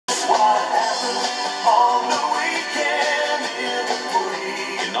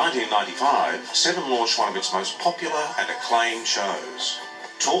1995, Seven launched one of its most popular and acclaimed shows.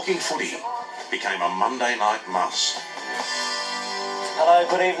 Talking Footy became a Monday night must. Hello,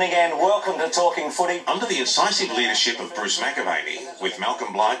 good evening and welcome to Talking Footy. Under the incisive leadership of Bruce McAvaney, with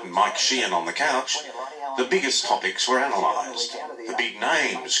Malcolm Blight and Mike Sheahan on the couch, the biggest topics were analysed. The big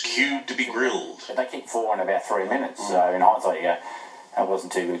names queued to be grilled. They kicked 4 in about 3 minutes, so in hindsight you go, that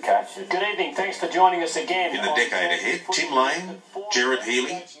wasn't too good, coach. Good evening, thanks for joining us again. In the decade ahead, Tim Lane, Gerard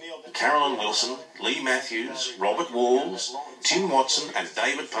Healy, Carolyn Wilson, Leigh Matthews, Robert Walls, Tim Watson and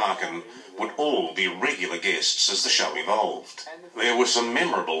David Parkin would all be regular guests as the show evolved. There were some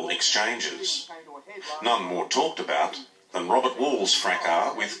memorable exchanges. None more talked about than Robert Walls'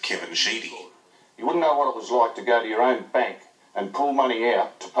 fracas with Kevin Sheedy. You wouldn't know what it was like to go to your own bank and pull money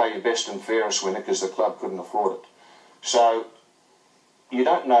out to pay your best and fairest winner because the club couldn't afford it. So you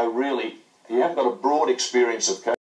don't know really, you haven't got a broad experience of coaching.